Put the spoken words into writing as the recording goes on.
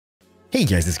Hey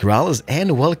guys, it's Keralis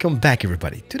and welcome back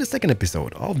everybody to the second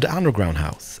episode of the underground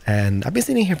house. And I've been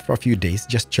sitting here for a few days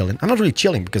just chilling. I'm not really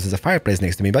chilling because there's a fireplace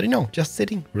next to me, but you know, just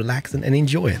sitting, relaxing and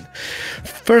enjoying.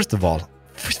 First of all,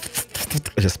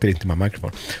 I just spit into my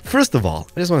microphone. First of all,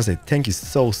 I just want to say thank you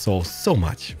so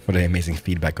much for the amazing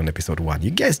feedback on episode 1.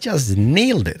 You guys just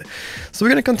nailed it. So we're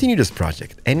going to continue this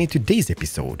project. And in today's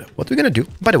episode, what we're going to do,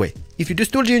 by the way, if you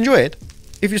still do enjoy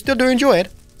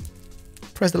it,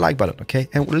 press the like button, okay?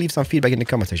 And we'll leave some feedback in the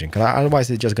comment section, because otherwise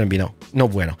it's just gonna be no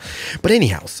bueno. But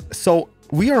anyhow, so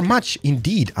we are much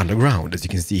indeed underground, as you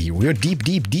can see here. We are deep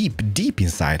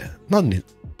inside.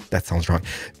 That sounds wrong.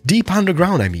 Deep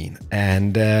underground, I mean.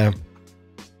 And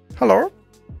hello.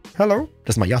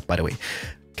 That's my yacht, by the way.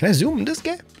 Can I zoom this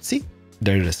guy? See?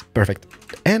 There it is. Perfect.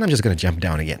 And I'm just gonna jump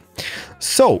down again.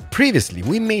 So previously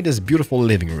we made this beautiful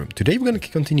living room. Today we're gonna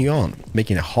continue on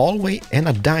making a hallway and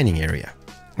a dining area.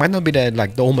 Might not be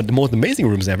the most amazing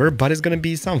rooms ever, but it's gonna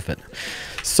be something.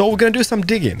 So we're gonna do some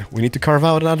digging. We need to carve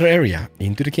out another area.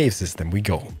 Into the cave system we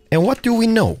go. And what do we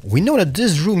know? We know that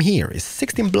this room here is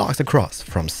 16 blocks across,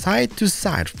 from side to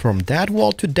side, from that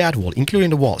wall to that wall, including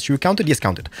the walls. Should we count it? Yes,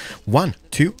 count it. 1,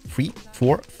 2, 3,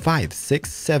 4, 5,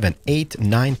 6, 7, 8,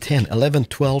 9, 10, 11,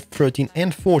 12, 13,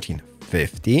 and 14,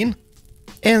 15,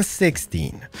 and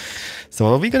 16. So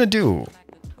what are we gonna do?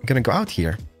 We're gonna go out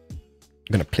here.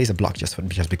 I'm gonna place a block just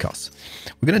because.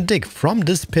 We're gonna dig from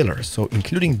this pillar, so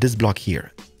including this block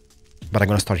here. But I'm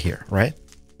gonna start here, right?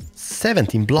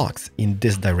 17 blocks in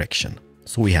this direction.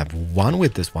 So we have one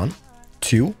with this one,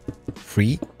 2,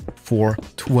 3, 4,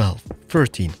 12,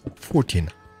 13, 14,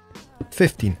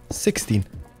 15, 16,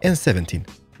 and 17.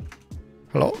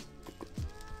 Hello?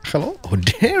 Hello? Oh,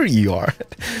 there you are.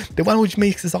 The one which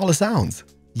makes all the sounds.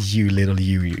 You little.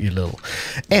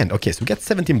 And okay, so we got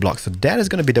 17 blocks. So that is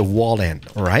going to be the wall end,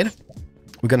 all right?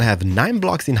 We're going to have 9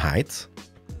 blocks in height,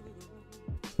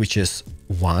 which is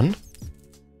 1,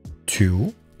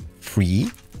 2,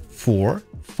 3, 4,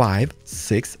 5,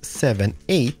 6, 7,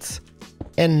 8,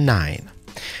 and 9.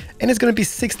 And it's going to be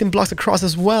 16 blocks across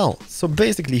as well. So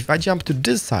basically, if I jump to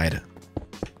this side,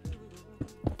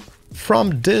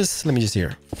 from this, let me just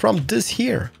here, from this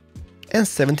here, and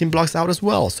 17 blocks out as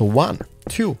well. So 1,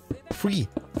 2, 3,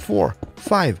 4,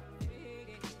 5,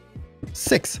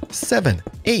 6, 7,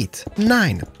 8,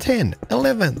 9, 10,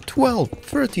 11, 12,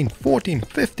 13, 14,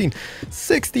 15,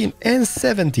 16, and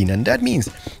 17. And that means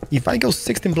if I go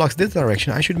 16 blocks this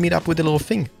direction, I should meet up with a little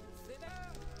thing.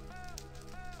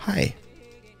 Hi.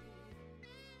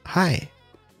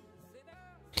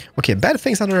 Okay, bad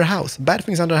things under the house.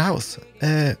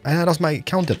 I lost my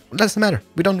counter. Doesn't matter.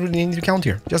 We don't really need to count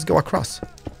here. Just go across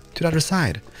to the other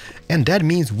side. And that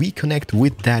means we connect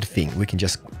with that thing. We can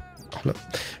just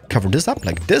cover this up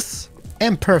like this.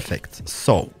 And perfect.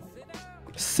 So,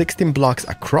 16 blocks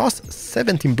across,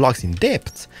 17 blocks in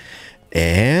depth,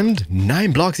 and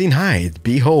 9 blocks in height.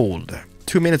 Behold.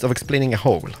 2 minutes of explaining a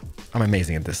hole. I'm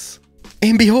amazing at this.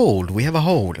 And behold, we have a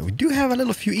hole. We do have a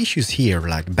little few issues here,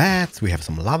 like bats. We have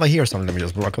some lava here, so let me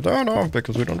just block it down off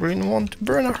because we don't really want to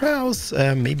burn our house.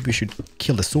 Maybe we should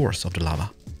kill the source of the lava.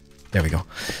 There we go.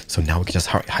 So now we can just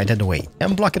hide that away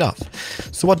and block it off.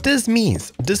 So what this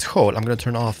means, this hole, I'm going to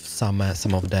turn off some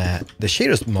of the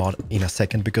shaders mod in a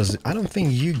second because I don't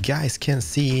think you guys can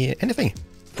see anything.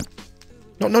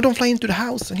 No, don't fly into the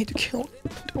house. I need to kill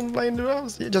it. Don't fly into the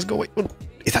house. Yeah, just go away.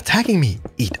 It's attacking me.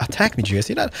 It attacked me. Do you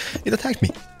see that? It attacked me.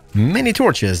 Many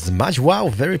torches. Much wow.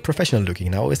 Very professional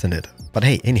looking now, isn't it? But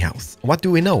hey, anyhow, what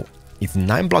do we know? It's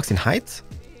 9 blocks in height,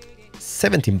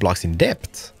 17 blocks in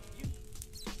depth,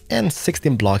 and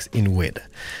 16 blocks in width.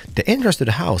 The entrance to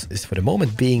the house is for the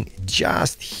moment being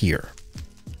just here.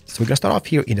 So we're gonna start off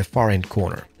here in the far end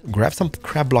corner. Grab some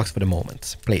crab blocks for the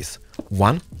moment. Place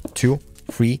 1, 2,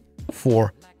 3,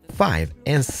 4, 5,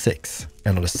 and 6.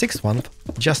 And on the 6th one,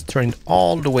 just turn it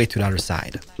all the way to the other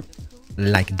side.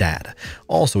 Like that.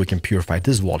 Also, we can purify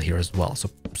this wall here as well.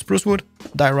 So spruce wood,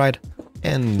 diorite,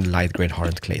 and light grade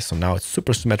hardened clay. So now it's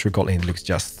super symmetrical and it looks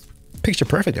just picture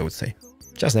perfect, I would say.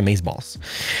 Just amazeballs.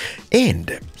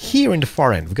 And here in the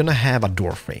far end, we're gonna have a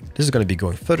door frame. This is gonna be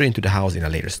going further into the house in a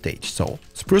later stage. So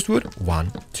spruce wood,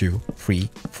 1, 2, 3,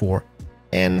 4,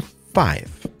 and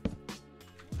 5.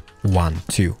 1,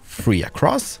 2, 3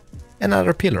 across.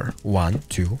 Another pillar, 1,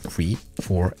 2, 3,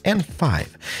 4, and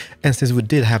 5. And since we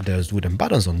did have those wooden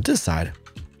buttons on this side,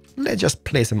 let's just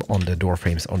place them on the door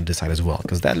frames on this side as well,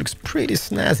 because that looks pretty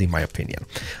snazzy in my opinion.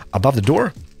 Above the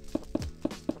door,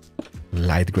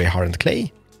 light gray hardened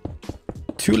clay,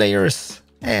 2 layers,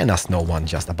 and a snow one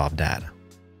just above that.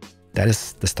 That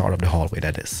is the start of the hallway,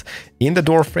 that is. In the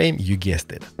door frame, you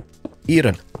guessed it,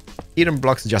 Eden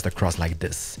blocks just across like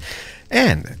this.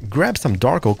 And grab some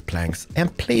dark oak planks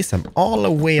and place them all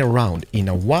the way around in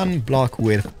a 1 block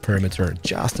width perimeter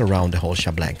just around the whole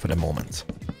shebang for the moment.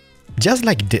 Just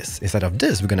like this, instead of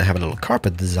this, we're gonna have a little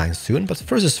carpet design soon, but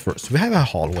first is first. We have a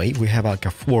hallway, we have like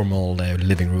a formal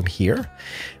living room here.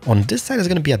 On this side is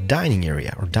gonna be a dining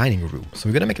area or dining room. So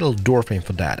we're gonna make a little door frame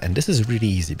for that, and this is really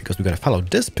easy because we're gonna follow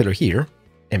this pillar here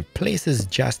and place it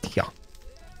just here.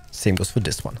 Same goes for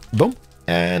this one. Boom.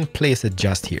 And place it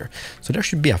just here. So there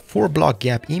should be a 4 block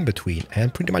gap in between,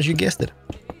 and pretty much you guessed it,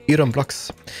 iron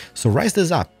blocks. So rise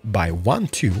this up by 1,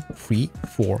 2, 3,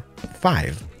 4,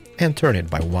 5 and turn it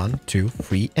by 1, 2,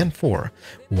 3 and 4.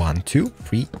 1, 2,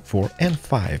 3, 4 and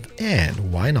 5.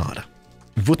 And why not?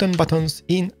 Wooden buttons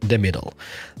in the middle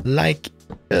like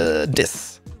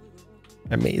this.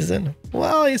 Amazing.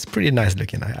 Well, it's pretty nice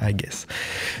looking, I guess.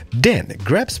 Then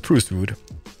grab spruce wood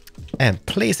and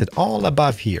place it all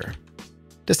above here.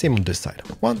 The same on this side.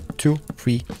 1, 2,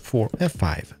 3, 4 and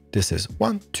 5. This is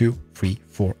 1, 2, 3,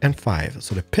 4 and 5.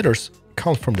 So the pillars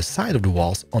come from the side of the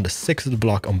walls on the 6th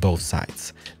block on both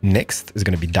sides. Next is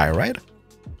going to be diorite.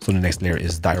 So the next layer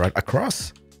is diorite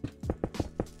across.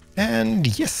 And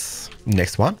yes,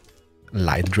 next one,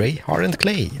 light gray hardened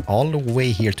clay all the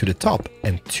way here to the top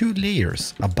and 2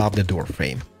 layers above the door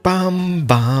frame. Bam,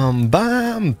 bam,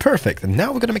 bam. Perfect. And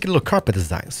now we're gonna make a little carpet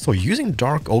design. So using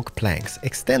dark oak planks,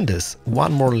 extend this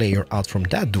 1 more layer out from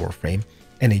that door frame,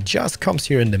 and it just comes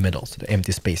here in the middle, so the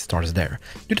empty space starts there.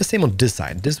 Do the same on this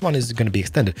side. This one is gonna be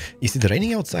extended. Is it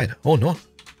raining outside? Oh no.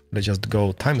 Let's just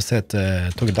go time set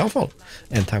token downfall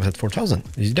and time set 4000.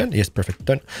 Is it done? Yes, perfect,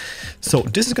 done. So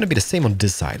this is gonna be the same on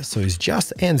this side. So it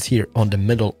just ends here on the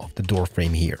middle of the door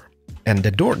frame here. And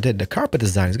the carpet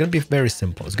design is going to be very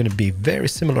simple. It's going to be very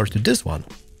similar to this one.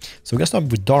 So we're going to start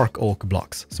with dark oak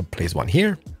blocks. So place 1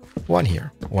 here, 1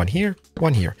 here, 1 here,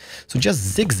 1 here. So just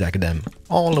zigzag them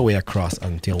all the way across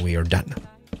until we are done.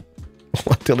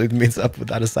 Until it meets up with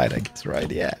the other side, I guess,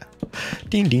 right? Yeah.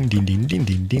 Ding, ding, ding, ding, ding,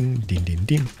 ding, ding, ding, ding,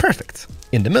 ding. Perfect.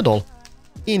 In the middle,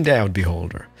 in the out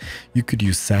beholder. You could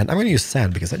use sand. I'm going to use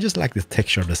sand because I just like the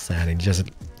texture of the sand. It just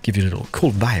gives you a little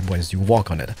cool vibe once you walk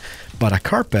on it. But a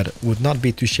carpet would not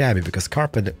be too shabby because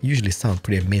carpet usually sound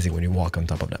pretty amazing when you walk on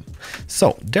top of them.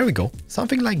 So there we go.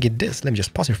 Something like this. Let me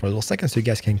just pause it for a little second so you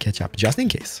guys can catch up just in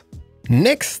case.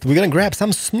 Next, we're gonna grab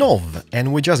some snow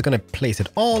and we're just gonna place it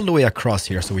all the way across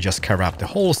here, so we just cover up the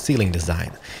whole ceiling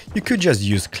design. You could just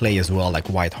use clay as well, like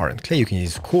white hardened clay. You can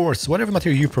use quartz, whatever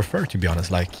material you prefer, to be honest.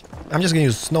 Like, I'm just gonna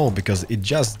use snow because it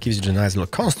just gives you the nice little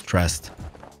contrast.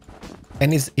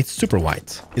 And it's super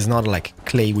white. It's not like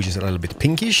clay, which is a little bit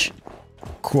pinkish.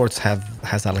 Quartz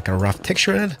has like a rough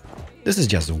texture in it. This is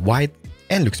just white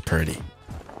and looks pretty.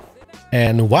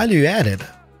 And while you add it,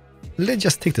 let's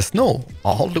just take the snow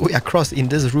all the way across in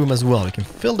this room as well. You can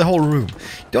fill the whole room.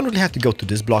 You don't really have to go to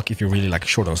this block if you're really like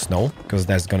short on snow, because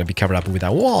that's going to be covered up with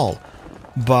a wall.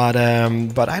 But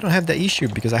I don't have that issue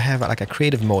because I have like a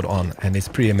creative mode on and it's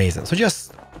pretty amazing. So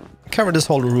just cover this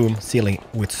whole room ceiling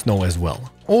with snow as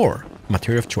well, or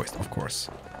material of choice, of course.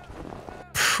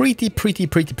 Pretty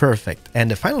perfect.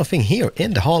 And the final thing here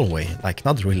in the hallway, like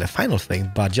not really a final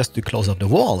thing, but just to close up the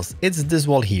walls, it's this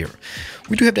wall here.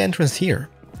 We do have the entrance here.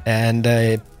 And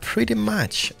pretty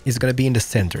much it's gonna be in the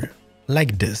center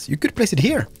like this. You could place it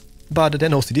here, but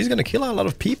then OCD is gonna kill a lot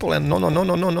of people, and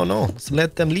no, so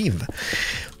let them leave.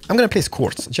 I'm gonna place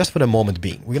quartz just for the moment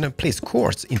being. We're gonna place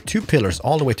quartz in 2 pillars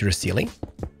all the way to the ceiling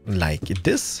like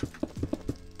this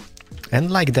and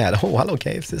like that. Oh, hello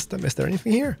cave system. Is there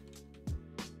anything here?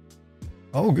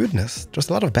 Oh goodness, there's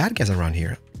a lot of bad guys around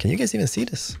here. Can you guys even see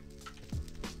this?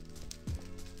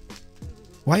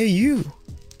 Why are you?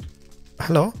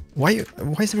 Hello? Why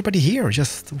is everybody here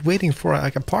just waiting for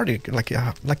like a party, like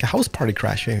a house party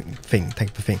crash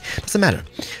type of thing? Doesn't matter.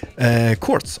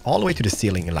 Quartz all the way to the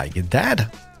ceiling like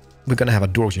that. We're gonna have a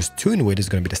door which is 2 in width. It's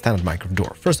gonna be the standard micro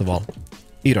door. First of all,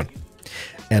 iron.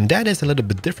 And that is a little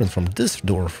bit different from this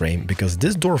door frame because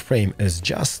this door frame is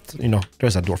just, you know,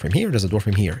 there's a door frame here, there's a door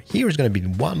frame here. Here is gonna be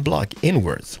 1 block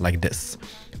inwards like this.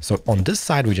 So on this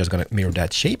side, we're just gonna mirror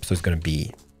that shape. So it's gonna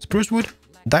be spruce wood,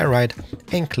 diorite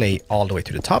and clay all the way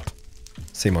to the top.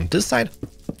 Same on this side,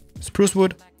 spruce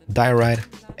wood, diorite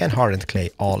and hardened clay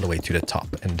all the way to the top.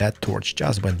 And that torch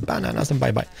just went bananas and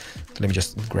bye-bye. So let me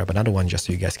just grab another one just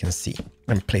so you guys can see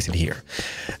and place it here.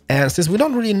 And since we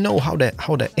don't really know how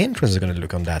the entrance is going to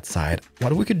look on that side,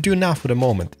 what we could do now for the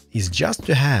moment is just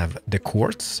to have the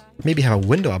quartz, maybe have a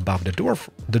window above the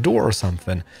door or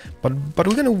something. But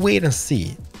we're going to wait and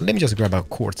see. Let me just grab a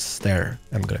quartz there.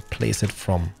 I'm going to place it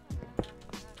from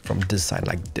this side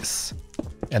like this,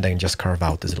 and then just carve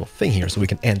out this little thing here so we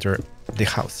can enter the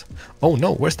house. Oh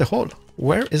no, where's the hole?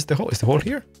 Where is the hole? Is the hole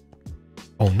here?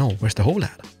 Oh no, where's the hole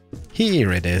at?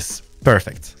 Here it is.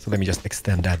 Perfect. So let me just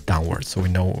extend that downwards so we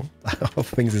know how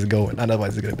things is going.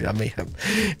 Otherwise it's going to be a mayhem.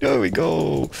 There we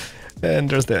go. And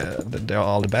there's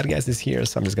all the bad guys is here.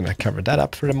 So I'm just going to cover that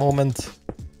up for the moment.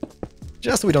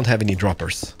 Just so we don't have any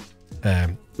droppers.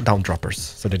 Down droppers.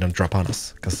 So they don't drop on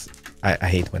us. Because I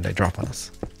hate when they drop on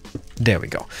us. There we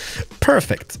go.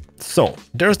 Perfect. So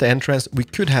there's the entrance. We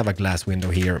could have a glass window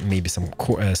here, maybe some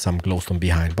glowstone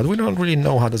behind, but we don't really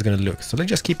know how that's gonna look. So let's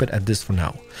just keep it at this for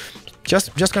now.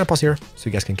 Just gonna pause here so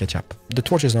you guys can catch up. The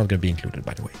torch is not gonna be included,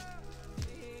 by the way.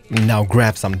 Now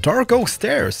grab some dark oak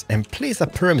stairs and place a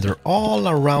perimeter all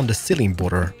around the ceiling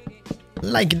border,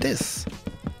 like this.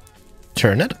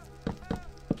 Turn it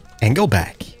and go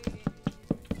back.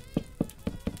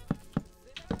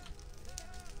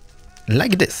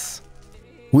 Like this.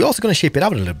 We're also going to shape it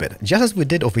out a little bit, just as we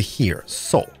did over here.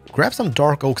 So, grab some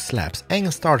dark oak slabs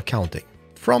and start counting.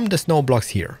 From the snow blocks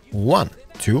here. 1,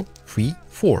 2, 3,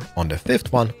 4. On the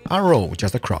fifth one, a row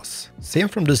just across. Same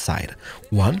from this side.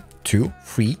 1, 2,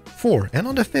 3, 4. And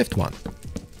on the fifth one,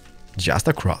 just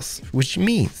across. Which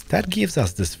means that gives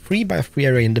us this 3x3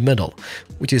 area in the middle,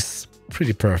 which is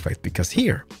pretty perfect because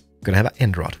here, we're going to have an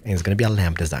end rod and it's going to be a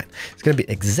lamp design. It's going to be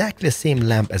exactly the same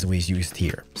lamp as we used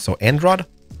here. So end rod,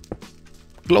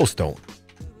 glowstone,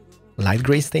 light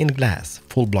gray stained glass,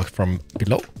 full block from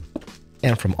below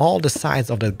and from all the sides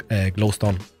of the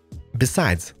glowstone,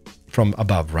 besides from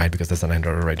above, right? Because there's an end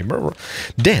rod already.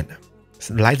 Then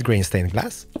light gray stained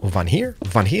glass, one here,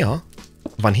 one here,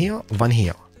 one here, one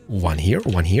here, one here,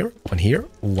 one here, one here,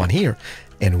 one here,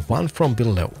 and one from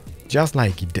below. Just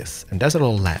like this, and there's a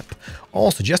little lamp.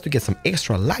 Also, just to get some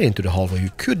extra light into the hallway, you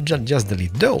could just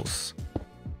delete those.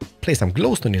 Place some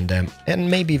glowstone in them,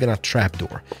 and maybe even a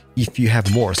trapdoor. If you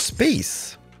have more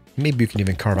space, maybe you can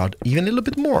even carve out even a little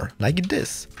bit more, like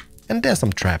this. And then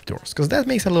some trapdoors, because that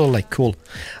makes a little like cool.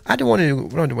 I don't want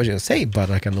to say, but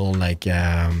like a little like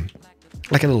a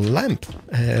little lamp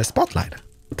spotlight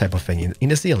type of thing in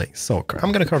the ceiling. So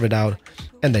I'm gonna carve it out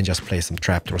and then just place some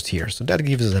trapdoors here. So that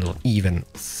gives us a little even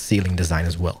ceiling design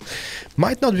as well.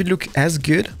 Might not look as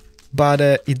good, but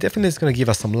it definitely is gonna give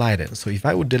us some light in. So if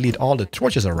I would delete all the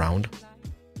torches around,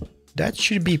 that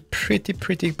should be pretty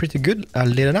good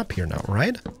lit up here now,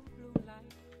 right?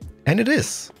 And it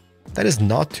is. That is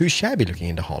not too shabby looking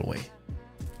in the hallway.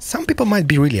 Some people might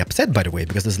be really upset, by the way,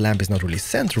 because this lamp is not really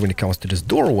centered when it comes to this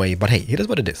doorway, but hey, it is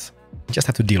what it is. Just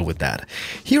have to deal with that.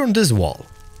 Here on this wall,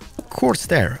 quartz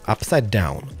stair upside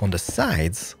down. On the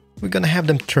sides, we're gonna have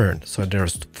them turned. So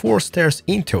there's 4 stairs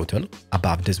in total.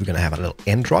 Above this, we're gonna have a little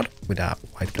end rod with a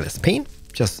white glass pane,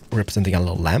 just representing a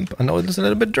little lamp. I know there's a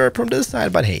little bit dirt from this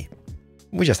side, but hey,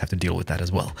 we just have to deal with that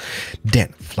as well. Then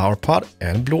flower pot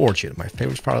and blue orchid, my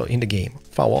favorite flower in the game,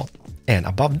 flower. And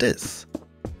above this,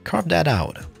 carve that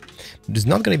out. It's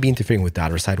not going to be interfering with the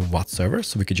other side whatsoever,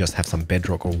 so we could just have some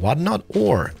bedrock or whatnot,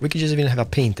 or we could just even have a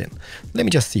painting. Let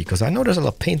me just see, because I know there's a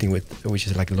lot of painting with, which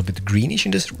is like a little bit greenish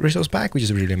in this resource pack, which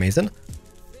is really amazing.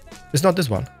 It's not this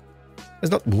one.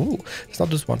 It's not, ooh, it's not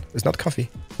this one. It's not coffee.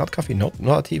 It's not coffee. Nope,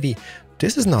 not a TV.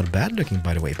 This is not bad looking,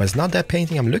 by the way, but it's not that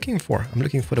painting I'm looking for. I'm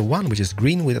looking for the one which is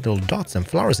green with little dots and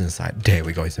flowers inside. There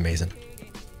we go. It's amazing.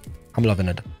 I'm loving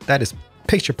it. That is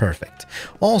picture perfect.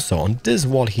 Also on this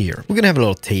wall here, we're gonna have a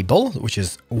little table, which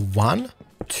is 1,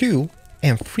 2,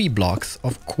 and 3 blocks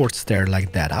of quartz stair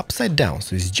like that, upside down.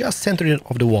 So it's just centered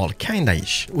of the wall,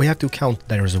 kinda-ish. We have to count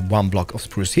there is 1 block of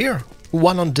spruce here,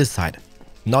 1 on this side,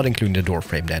 not including the door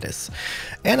frame, that is.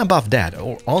 And above that,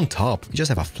 or on top, we just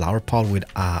have a flower pot with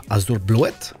azure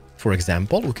bluet. For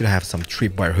example, we could have some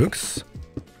tripwire hooks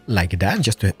like that,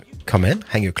 just to come in,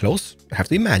 hang your clothes. You have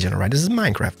to imagine, right? This is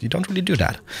Minecraft. You don't really do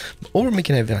that. Or we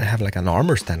can have like an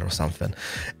armor stand or something.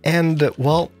 And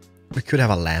well, we could have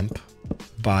a lamp,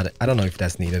 but I don't know if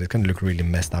that's needed. It's gonna look really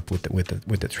messed up with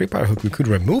the tripwire hook. We could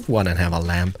remove one and have a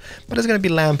lamp, but it's gonna be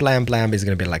lamp. It's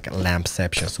gonna be like a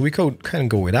lampception. So we could kind of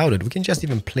go without it. We can just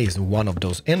even place one of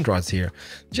those end rods here,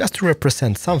 just to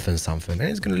represent something, and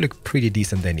it's gonna look pretty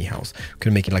decent anyhow. We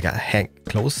could make it like a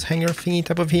clothes hanger thingy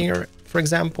type of hanger, for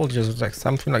example, just like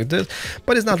something like this,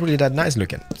 but it's not really that nice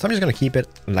looking. So I'm just gonna keep it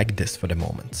like this for the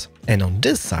moment. And on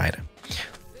this side,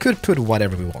 could put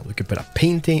whatever we want. We could put a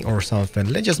painting or something.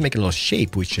 Let's just make a little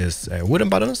shape, which is wooden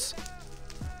buttons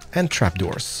and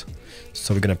trapdoors.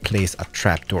 So we're gonna place a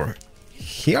trapdoor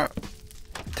here,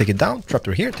 take it down,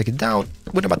 trapdoor here, take it down,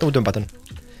 wooden button.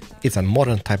 It's a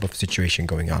modern type of situation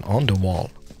going on the wall,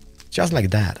 just like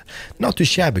that. Not too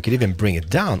shabby. We could even bring it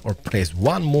down or place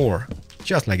one more,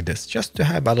 just like this, just to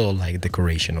have a little like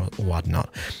decoration or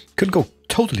whatnot. Could go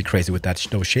totally crazy with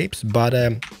those shapes, but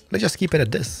let's just keep it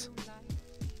at this.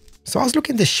 So I was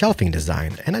looking at the shelving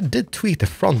design, and I did tweak the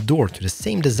front door to the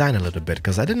same design a little bit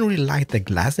because I didn't really like the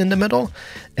glass in the middle,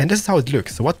 and this is how it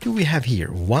looks. So what do we have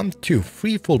here? 1, 2,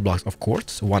 3 full blocks of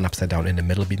quartz, one upside down in the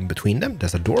middle between them.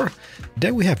 There's a door.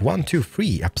 Then we have 1, 2,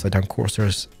 3 upside down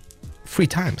coursers 3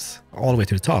 times all the way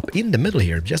to the top. In the middle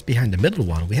here, just behind the middle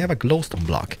one, we have a glowstone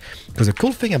block. Because the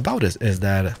cool thing about this is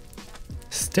that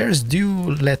stairs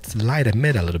do let light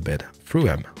emit a little bit through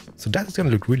them. So that's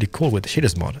gonna look really cool with the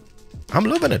shaders mod. I'm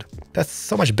loving it. That's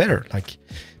so much better. Like,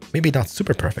 maybe not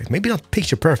super perfect, maybe not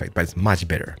picture perfect, but it's much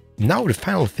better. Now the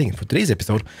final thing for today's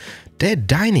episode, the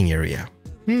dining area.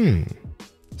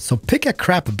 So pick a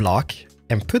crap block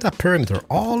and put a perimeter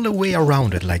all the way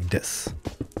around it like this.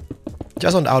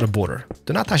 Just on the outer border.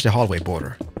 Do not touch the hallway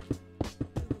border.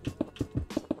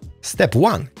 Step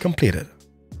 1 completed.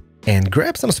 And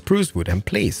grab some spruce wood and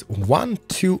place 1,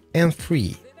 2, and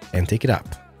 3 and take it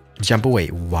up. Jump away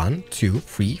 1, 2,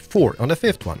 3, 4. On the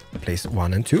 5th one, place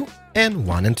 1 and 2 and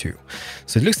 1 and 2.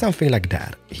 So it looks something like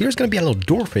that. Here's going to be a little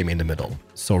door frame in the middle.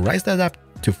 So rise that up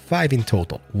to 5 in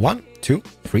total. 1, 2,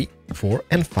 3, 4,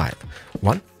 and 5.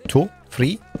 1, 2,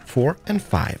 3, 4, and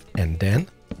 5. And then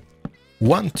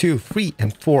 1, 2, 3,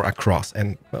 and 4 across.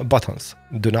 And buttons.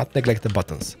 Do not neglect the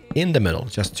buttons. In the middle,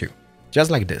 just 2.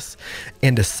 Just like this.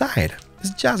 And the side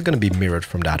is just going to be mirrored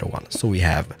from the other one. So we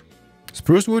have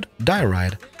spruce wood,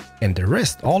 diorite, and the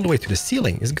rest all the way to the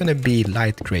ceiling is going to be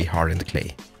light gray hardened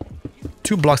clay.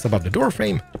 2 blocks above the door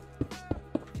frame,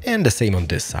 and the same on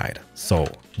this side. So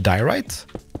diorite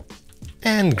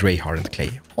and gray hardened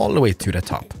clay all the way to the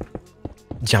top.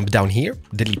 Jump down here,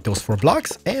 delete those 4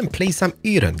 blocks, and place some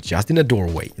iron just in the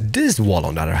doorway. This wall,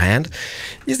 on the other hand,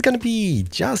 is gonna be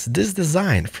just this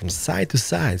design from side to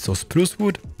side. So spruce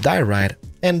wood, diorite,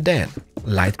 and then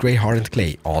light gray hardened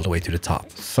clay all the way to the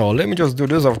top. So let me just do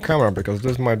this off camera because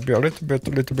this might be a little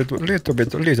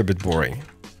bit boring.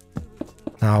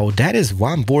 Now that is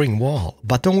one boring wall,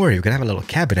 but don't worry, you can have a little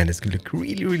cabinet and it's gonna look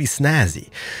really snazzy.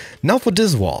 Now for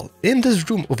this wall, in this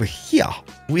room over here,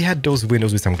 we had those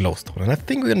windows with some glowstone, and I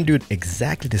think we're gonna do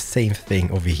exactly the same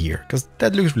thing over here, because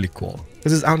that looks really cool.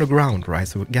 This is underground, right?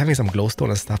 So having some glowstone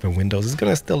and stuff in windows is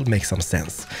gonna still make some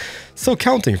sense. So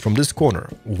counting from this corner,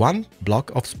 1 block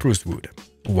of spruce wood,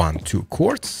 1, 2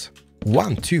 quartz,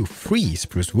 1, 2, 3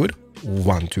 spruce wood,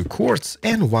 1, 2 quartz,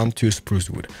 and 1, 2 spruce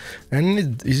wood.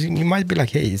 And you might be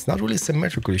like, hey, it's not really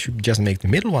symmetrical, you should just make the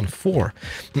middle one 4.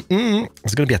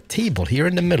 It's gonna be a table here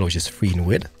in the middle, which is 3 in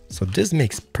width. So this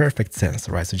makes perfect sense,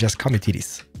 right? So just commit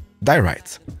these.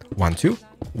 Diorite, 1, 2,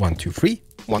 1, 2, 3,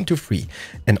 1, 2, 3.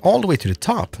 And all the way to the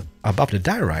top, above the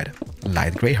diorite,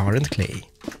 light gray hardened clay.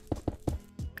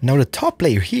 Now the top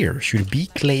layer here should be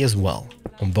clay as well,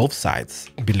 on both sides.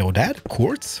 Below that,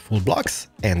 quartz, full blocks,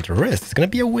 and the rest is gonna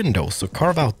be a window. So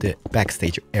carve out the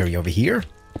backstage area over here.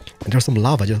 And there's some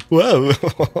lava just, whoa,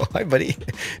 hi buddy.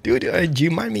 Dude, do you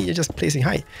mind me just placing,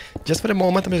 hi. Just for the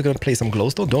moment, I'm just gonna place some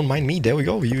glowstone, don't mind me, there we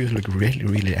go. You look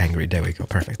really angry, there we go,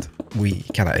 perfect. We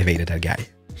kinda evaded that guy.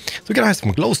 So we're gonna have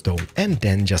some glowstone, and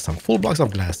then just some full blocks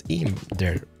of glass in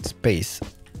their space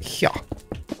here.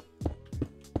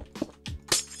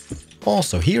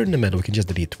 Also, here in the middle, we can just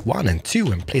delete 1 and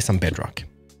 2 and place some bedrock.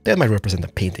 That might represent a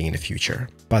painting in the future.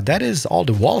 But that is all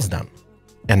the walls done.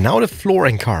 And now the floor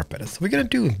and carpet. So we're gonna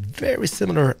do very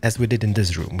similar as we did in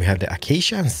this room. We have the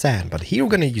acacia and sand, but here we're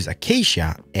gonna use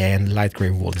acacia and light gray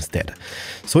wool instead.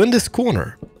 So in this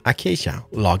corner, acacia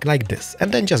log like this,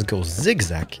 and then just go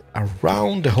zigzag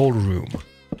around the whole room.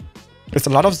 It's a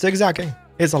lot of zigzagging.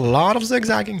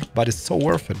 But it's so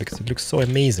worth it because it looks so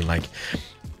amazing. Like,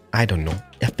 I don't know.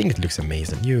 I think it looks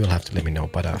amazing. You will have to let me know.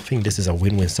 But I think this is a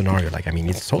win-win scenario. Like, I mean,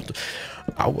 it's so...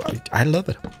 I love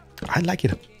it. I like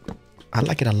it. I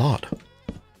like it a lot.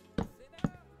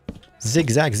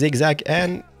 Zigzag, zigzag,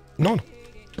 and... No.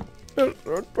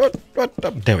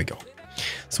 There we go.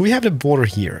 So we have the border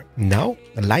here. Now,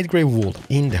 a light gray wool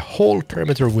in the whole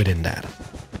perimeter within that.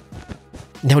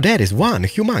 Now that is one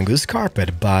humongous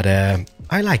carpet, but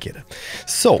I like it.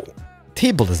 So,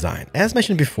 table design. As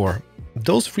mentioned before,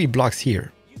 those 3 blocks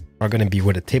here are going to be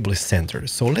where the table is centered.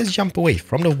 So let's jump away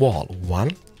from the wall.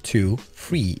 1, 2,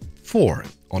 3, 4.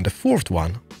 On the 4th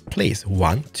one, place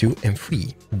 1, 2, and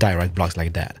 3 diorite blocks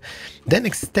like that. Then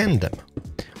extend them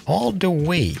all the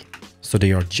way so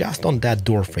they are just on that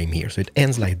door frame here. So it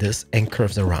ends like this and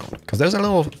curves around. Because there's a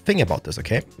little thing about this,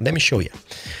 okay? Let me show you.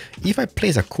 If I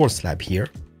place a quartz slab here,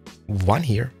 1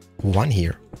 here, 1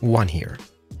 here, 1 here.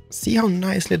 See how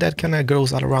nicely that kind of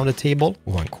goes all around the table?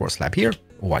 1 quartz slab here,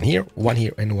 1 here, 1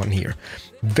 here, and 1 here.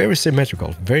 Very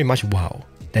symmetrical, very much wow.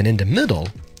 Then in the middle,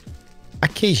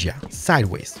 acacia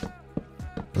sideways,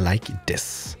 like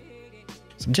this.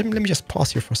 So let me just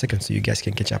pause here for a second so you guys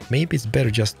can catch up. Maybe it's better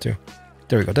just to...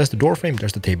 There we go. There's the door frame.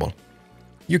 There's the table.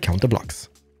 You count the blocks.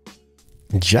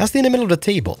 Just in the middle of the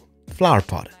table, flower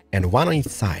pot, and one on each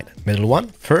side. Middle one,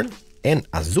 fern, and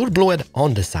azure bluet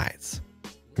on the sides.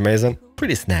 Amazing.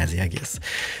 Pretty snazzy, I guess.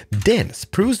 Then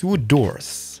spruce wood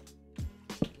doors.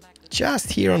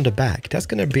 Just here on the back. That's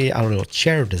gonna be our little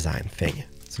chair design thing.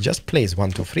 So just place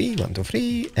 1, 2, 3, 1, 2,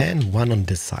 3, and one on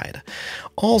this side.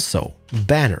 Also,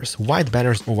 banners, white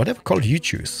banners, or whatever color you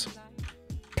choose.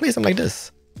 Place them like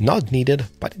this. Not needed,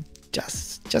 but it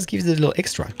just gives it a little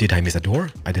extra. Did I miss a door?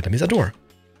 I didn't miss a door.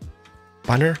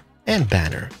 Banner and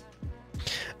banner.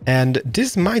 And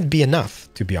this might be enough,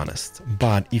 to be honest.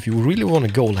 But if you really want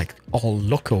to go like all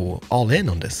loco, all in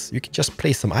on this, you can just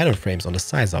place some iron frames on the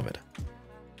sides of it.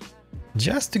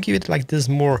 Just to give it like this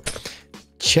more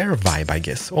chair vibe, I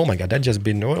guess. Oh my god, that just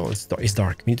been... Oh, it's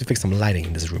dark. We need to fix some lighting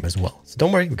in this room as well. So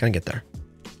don't worry, we're gonna get there.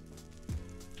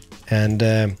 And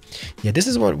yeah, this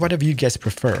is whatever you guys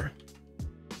prefer.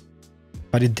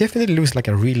 But it definitely looks like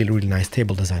a really, really nice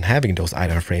table design having those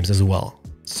iron frames as well.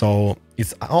 So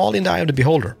it's all in the eye of the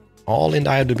beholder. All in the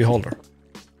eye of the beholder.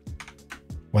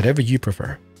 Whatever you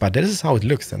prefer. But this is how it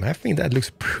looks, and I think that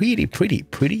looks pretty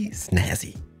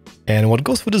snazzy. And what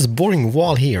goes for this boring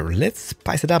wall here, let's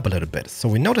spice it up a little bit. So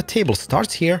we know the table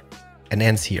starts here and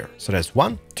ends here. So there's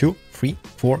 1, 2, 3,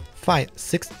 4, 5,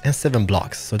 6, and 7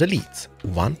 blocks. So delete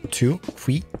 1, 2,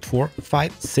 3, 4,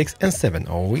 5, 6, and 7.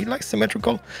 Oh, we like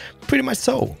symmetrical? Pretty much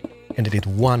so. And delete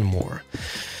one more.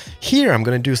 Here I'm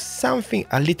gonna do something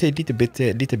a little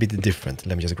bit different.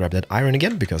 Let me just grab that iron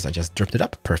again because I just dropped it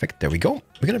up. Perfect. There we go.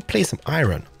 We're gonna place some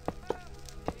iron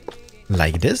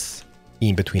like this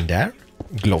in between there.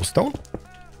 Glowstone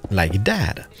like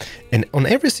that. And on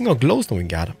every single glowstone we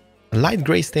got a light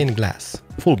gray stained glass,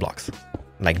 full blocks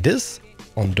like this.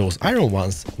 On those iron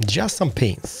ones, just some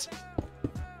paints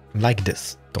like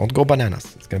this. Don't go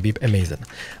bananas, it's gonna be amazing.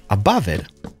 Above it,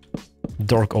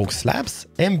 dark oak slabs,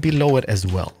 and below it as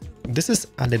well. This is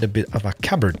a little bit of a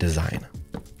cupboard design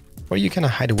where you can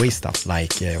hide away stuff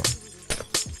like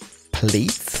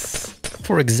plates,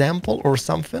 for example, or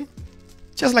something.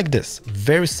 Just like this,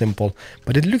 very simple,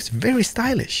 but it looks very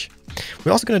stylish.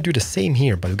 We're also gonna do the same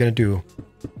here, but we're gonna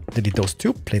delete those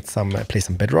two, place some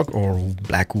bedrock or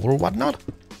black wool or whatnot.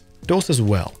 Those as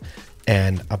well.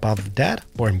 And above that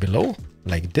or in below,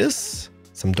 like this,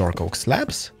 some dark oak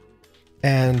slabs.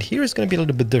 And here it's gonna be a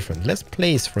little bit different. Let's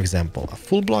place, for example, a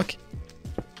full block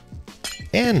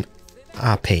and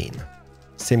a pane.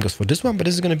 Same goes for this one, but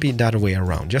this is gonna be the other way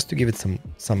around, just to give it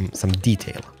some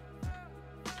detail.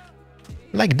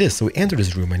 Like this, so we enter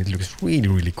this room and it looks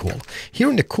really cool. Here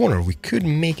in the corner we could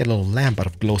make a little lamp out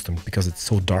of glowstone because it's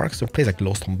so dark, so place a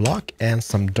glowstone block and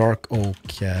some dark oak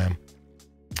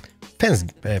fence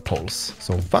poles.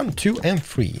 So 1, 2, and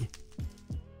 3.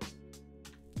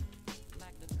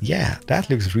 Yeah, that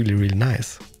looks really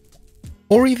nice.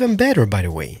 Or even better, by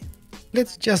the way,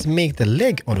 let's just make the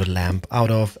leg of the lamp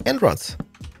out of end rods.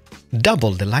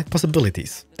 Double the light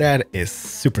possibilities. That is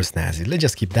super snazzy. Let's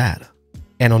just keep that.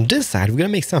 And on this side, we're gonna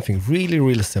make something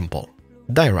really simple.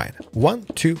 Diorite, 1,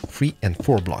 2, 3, and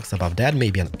 4 blocks. Above that,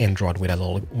 maybe an end rod with a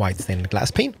little white stained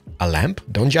glass pane. A lamp,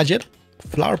 don't judge it.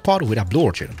 Flower pot with a blue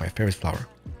orchid, my favorite flower.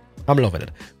 I'm loving it.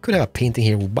 Could have a painting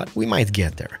here, but we might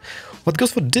get there. What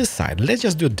goes for this side? Let's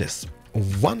just do this.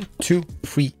 1, 2,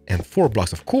 3, and 4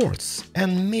 blocks of quartz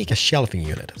and make a shelving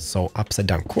unit. So upside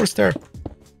down quartz there.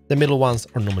 The middle ones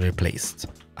are normally placed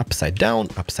upside down,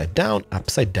 upside down,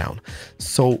 upside down.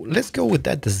 So let's go with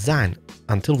that design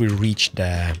until we reach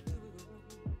the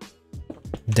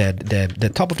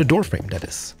top of the door frame, that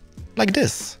is. Like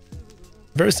this.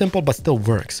 Very simple, but still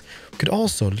works. We could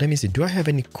also, let me see, do I have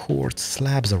any quartz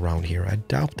slabs around here? I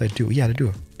doubt I do. Yeah, I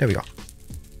do. There we go.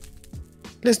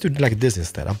 Let's do it like this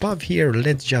instead. Above here,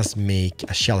 let's just make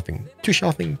a shelving. Two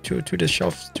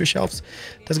shelves.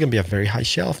 That's gonna be a very high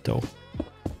shelf though.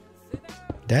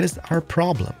 That is our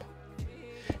problem.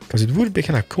 Because it would be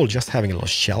kind of cool just having a little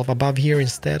shelf above here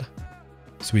instead.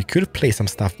 So we could place some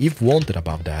stuff if wanted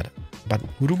above that. But it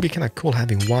would be kind of cool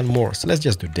having one more. So let's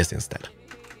just do this instead.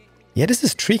 Yeah, this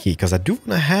is tricky because I do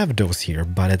want to have those here,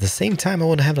 but at the same time I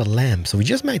want to have the lamp, so we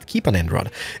just might keep an end rod.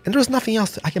 And there's nothing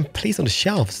else I can place on the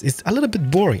shelves. It's a little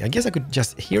bit boring. I guess I could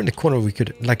just, here in the corner we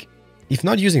could, like, if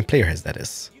not using player heads, that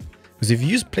is. Because if you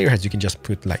use player heads, you can just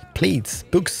put like plates,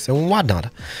 books, and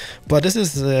whatnot. But this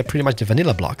is pretty much the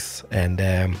vanilla blocks, and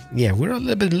yeah, we're a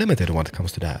little bit limited when it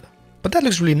comes to that. But that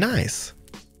looks really nice.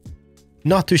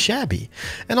 Not too shabby.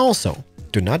 And also,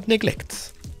 do not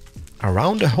neglect,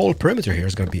 around the whole perimeter here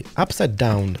is going to be upside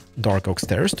down dark oak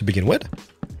stairs to begin with.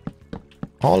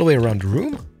 All the way around the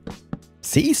room.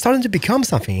 See, it's starting to become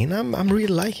something, and I'm really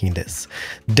liking this.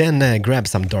 Then grab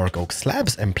some dark oak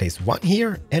slabs and place one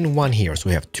here and one here. So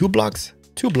we have 2 blocks,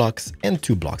 2 blocks, and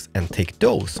 2 blocks, and take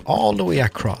those all the way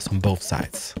across on both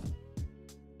sides.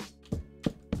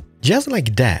 Just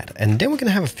like that, and then we're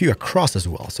gonna have a few across as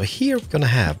well. So here we're gonna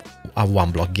have a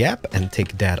 1 block gap and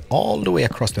take that all the way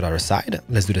across to the other side.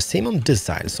 Let's do the same on this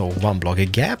side. So 1 block a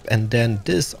gap and then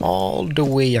this all the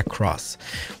way across.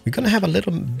 We're gonna have a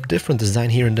little different design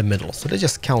here in the middle. So let's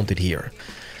just count it here.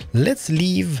 Let's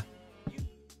leave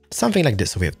something like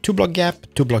this. So we have 2 block gap,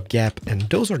 2 block gap, and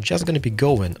those are just gonna be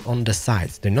going on the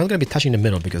sides. They're not gonna be touching the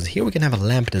middle because here we can have a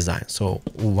lamp design. So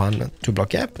 1 2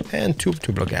 block gap and 2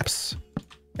 2 block gaps.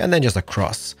 And then just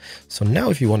across. So now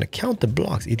if you want to count the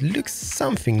blocks, it looks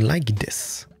something like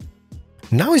this.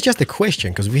 Now it's just a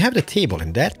question, because we have the table,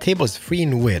 and that table is 3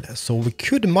 in width. So we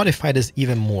could modify this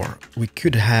even more. We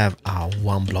could have a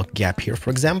 1 block gap here, for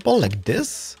example, like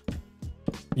this.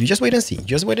 You just wait and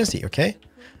see, okay?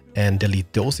 And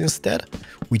delete those instead,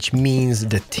 which means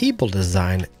the table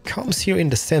design comes here in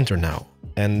the center now.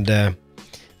 And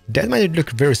that might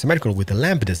look very symmetrical with the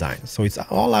lamp design. So it's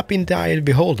all up in the eye of the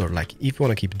beholder, like if you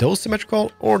want to keep those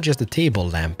symmetrical or just the table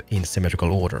lamp in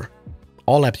symmetrical order.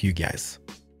 All up to you guys.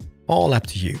 All up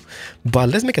to you. But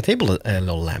let's make a table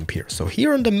little lamp here. So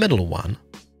here on the middle one,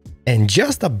 and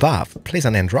just above, place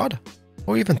an end rod,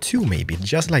 or even 2 maybe,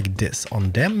 just like this.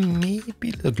 On them,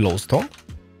 maybe the glowstone.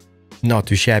 Not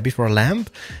too shabby for a lamp.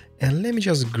 And let me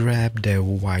just grab the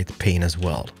white paint as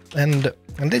well. And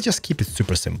let's just keep it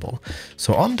super simple.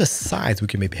 So on the sides, we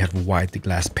can maybe have white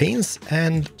glass paints,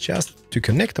 and just to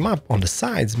connect them up on the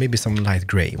sides, maybe some light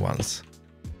gray ones.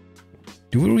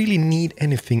 Do we really need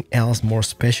anything else more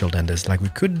special than this? Like we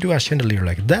could do a chandelier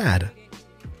like that,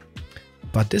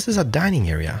 but this is a dining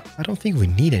area. I don't think we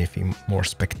need anything more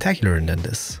spectacular than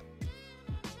this.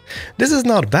 This is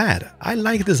not bad. I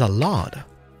like this a lot.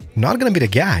 Not gonna be the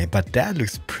guy, but that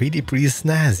looks pretty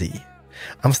snazzy.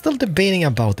 I'm still debating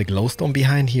about the glowstone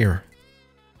behind here,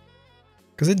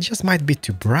 because it just might be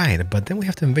too bright, but then we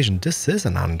have to envision this is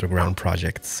an underground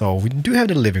project. So we do have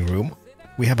the living room,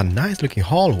 we have a nice looking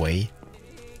hallway,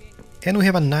 and we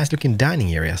have a nice looking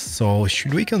dining area. So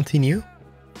should we continue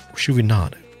or should we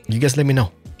not? You guys let me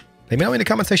know. Let me know in the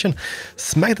comment section.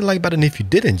 Smack the like button if you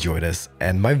did enjoy this.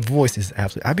 And my voice is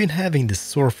absolutely... I've been having this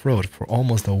sore throat for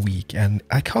almost a week and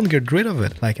I can't get rid of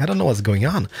it. Like, I don't know what's going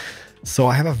on. So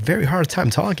I have a very hard time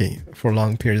talking for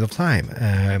long periods of time.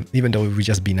 Even though we've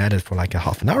just been at it for like a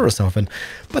half an hour or something.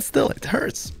 But still, it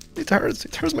hurts. It hurts.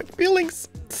 It hurts my feelings.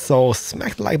 So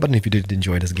smack the like button if you did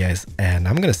enjoy this, guys. And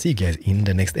I'm gonna see you guys in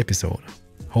the next episode.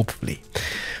 Hopefully.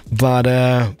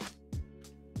 But...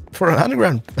 for an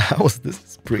underground house, this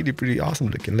is pretty awesome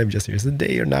looking. Let me just see, is it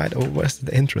day or night? Oh, where's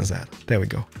the entrance at? There we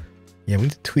go. Yeah, we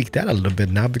need to tweak that a little bit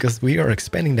now because we are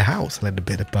expanding the house a little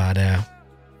bit, but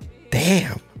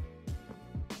damn.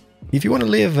 If you want to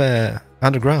live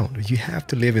underground, you have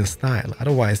to live in style.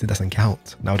 Otherwise, it doesn't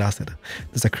count. Now does it?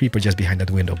 There's a creeper just behind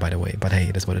that window, by the way, but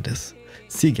hey, that's what it is.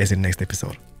 See you guys in the next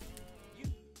episode.